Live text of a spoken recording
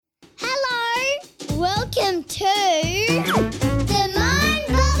Welcome to the Mind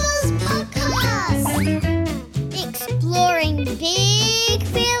Bubbles Podcast. Exploring big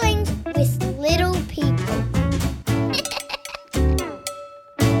feelings with little people.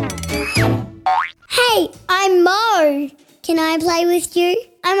 Hey, I'm Mo. Can I play with you?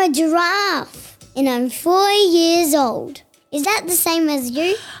 I'm a giraffe and I'm 4 years old. Is that the same as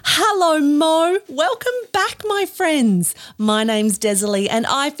you? Hello, Mo. Welcome back, my friends. My name's Desalie and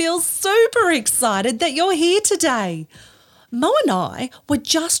I feel super excited that you're here today. Mo and I were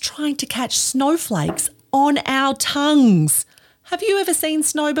just trying to catch snowflakes on our tongues. Have you ever seen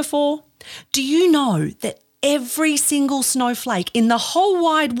snow before? Do you know that every single snowflake in the whole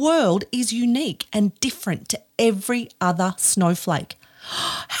wide world is unique and different to every other snowflake?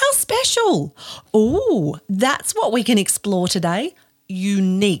 How special! Ooh, that's what we can explore today.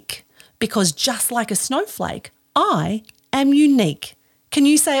 Unique. Because just like a snowflake, I am unique. Can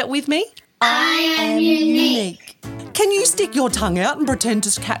you say it with me? I am unique. Can you stick your tongue out and pretend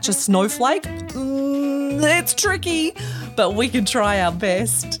to catch a snowflake? It's tricky, but we can try our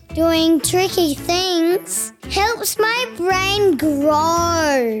best. Doing tricky things helps my brain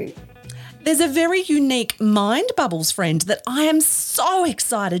grow. There's a very unique Mind Bubbles friend that I am so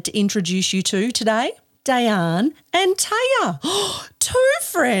excited to introduce you to today. Diane and Taya. Two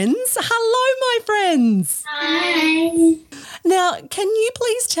friends. Hello, my friends. Hi. Now, can you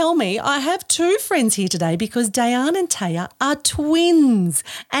please tell me, I have two friends here today because Diane and Taya are twins.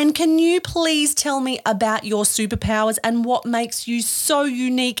 And can you please tell me about your superpowers and what makes you so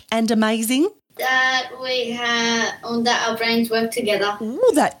unique and amazing? That our brains work together.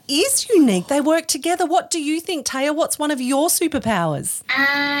 Ooh, that is unique. They work together. What do you think, Taya? What's one of your superpowers?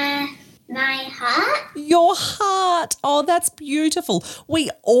 My heart? Your heart. Oh, that's beautiful.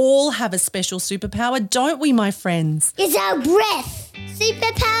 We all have a special superpower, don't we, my friends? It's our breath.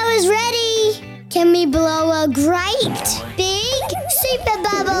 Superpowers ready. Can we blow a great big super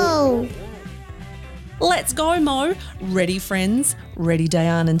bubble? Let's go, Mo. Ready, friends? Ready,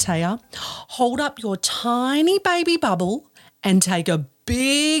 Diane and Taya? Hold up your tiny baby bubble and take a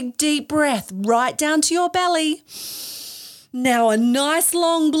big deep breath right down to your belly. Now a nice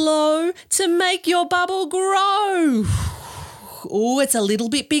long blow to make your bubble grow. Oh, it's a little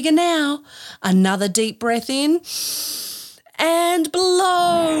bit bigger now. Another deep breath in and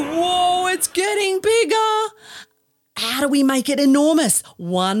blow. Whoa, it's getting bigger. How do we make it enormous?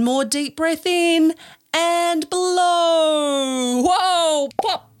 One more deep breath in and blow. Whoa,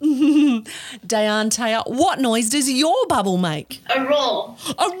 pop. Diane, Taya, what noise does your bubble make? A roar.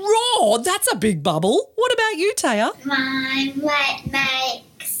 A roar? That's a big bubble. What about you, Taya? Mine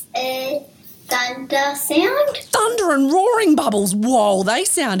makes a thunder sound. Thunder and roaring bubbles. Whoa, they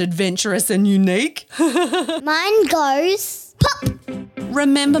sound adventurous and unique. Mine goes pop.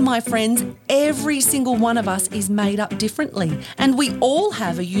 Remember, my friends, every single one of us is made up differently and we all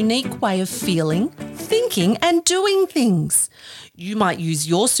have a unique way of feeling, thinking and doing things. You might use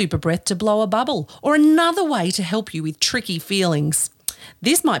your super breath to blow a bubble or another way to help you with tricky feelings.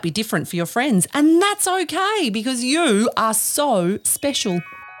 This might be different for your friends and that's okay because you are so special.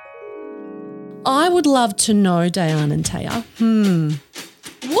 I would love to know, Diane and Taya,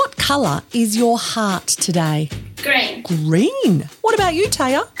 what colour is your heart today? Green. Green. What about you,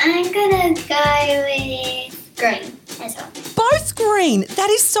 Taya? I'm going to go with green as well. Both green.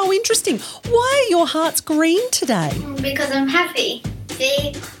 That is so interesting. Why are your hearts green today? Because I'm happy.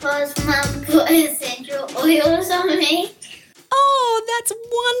 Because Mum put essential oils on me. Oh, that's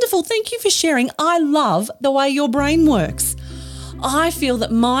wonderful. Thank you for sharing. I love the way your brain works. I feel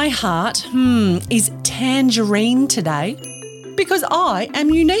that my heart, is tangerine today because I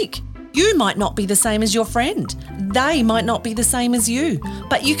am unique. You might not be the same as your friend. They might not be the same as you,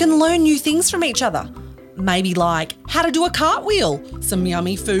 but you can learn new things from each other. Maybe like how to do a cartwheel, some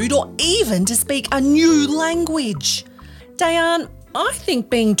yummy food, or even to speak a new language. Diane, I think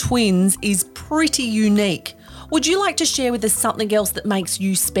being twins is pretty unique. Would you like to share with us something else that makes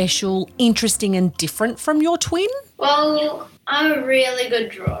you special, interesting and different from your twin? Well, I'm a really good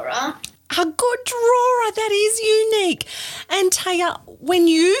drawer. A good drawer, that is unique. And Taya, when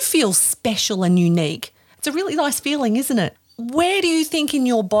you feel special and unique, it's a really nice feeling, isn't it? Where do you think in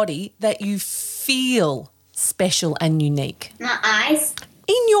your body that you feel special and unique? My eyes.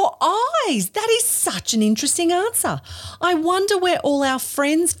 In your eyes. That is such an interesting answer. I wonder where all our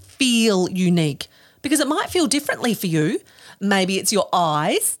friends feel unique because it might feel differently for you. Maybe it's your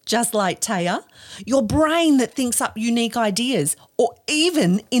eyes, just like Taya, your brain that thinks up unique ideas, or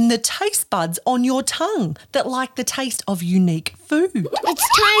even in the taste buds on your tongue that like the taste of unique food. It's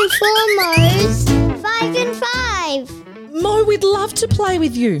time for Mo's 5 and 5. Mo, we'd love to play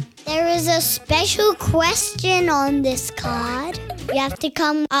with you. There is a special question on this card. You have to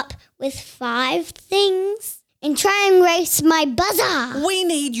come up with 5 things and try and race my buzzer. We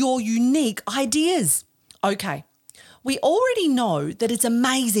need your unique ideas. Okay, we already know that it's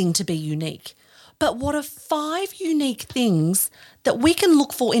amazing to be unique. But what are 5 unique things that we can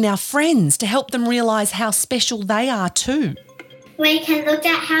look for in our friends to help them realise how special they are too? We can look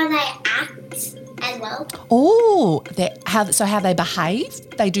at how they act as well. Oh, how they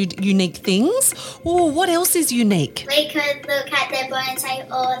behave? They do unique things? Oh, what else is unique? We could look at their body and say,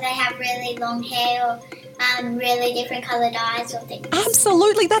 oh, they have really long hair or really different coloured eyes or things.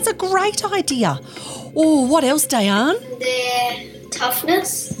 Absolutely, that's a great idea. Oh, what else, Dayan? Their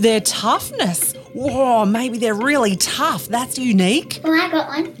toughness. Their toughness. Whoa, maybe they're really tough. That's unique. Oh, I got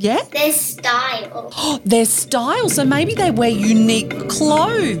one. Yeah? Their style. Their style. So maybe they wear unique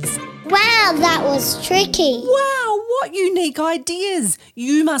clothes. Wow, that was tricky. Wow, what unique ideas.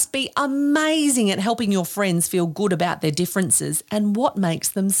 You must be amazing at helping your friends feel good about their differences and what makes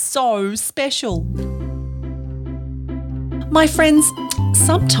them so special. My friends,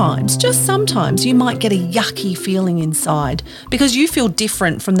 sometimes, just sometimes, you might get a yucky feeling inside because you feel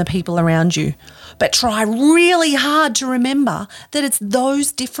different from the people around you. But try really hard to remember that it's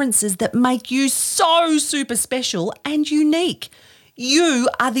those differences that make you so super special and unique. You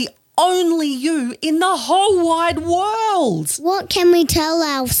are the only you in the whole wide world. What can we tell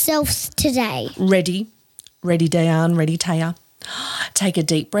ourselves today? Ready, Dayan, ready, Taya. Take a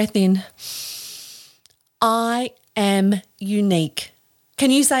deep breath in. I am unique.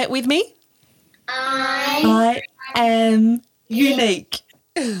 Can you say it with me? I am unique.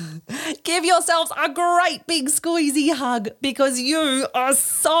 Give yourselves a great big squeezy hug because you are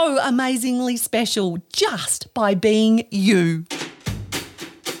so amazingly special just by being you.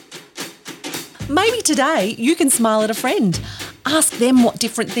 Maybe today you can smile at a friend. Ask them what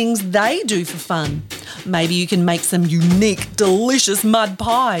different things they do for fun. Maybe you can make some unique, delicious mud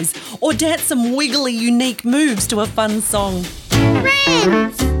pies or dance some wiggly, unique moves to a fun song.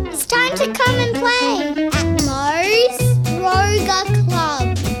 Friends, it's time to come and play at Mo's Roga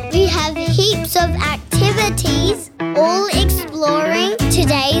Club. We have heaps of activities, all exploring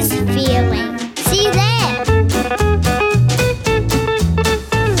today's feeling. See you there.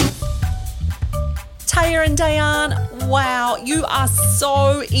 Taya and Dayan, wow, you are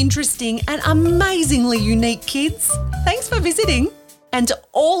so interesting and amazingly unique kids. Thanks for visiting. And to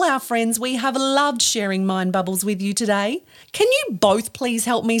all our friends, we have loved sharing Mind Bubbles with you today. Can you both please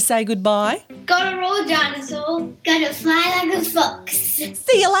help me say goodbye? Gotta roll, dinosaur. Gotta fly like a fox.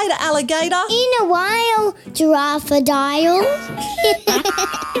 See you later, alligator. In a while, Giraffe-a-dial.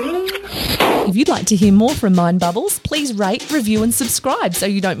 If you'd like to hear more from Mind Bubbles, please rate, review and subscribe so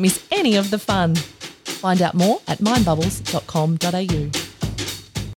you don't miss any of the fun. Find out more at mindbubbles.com.au.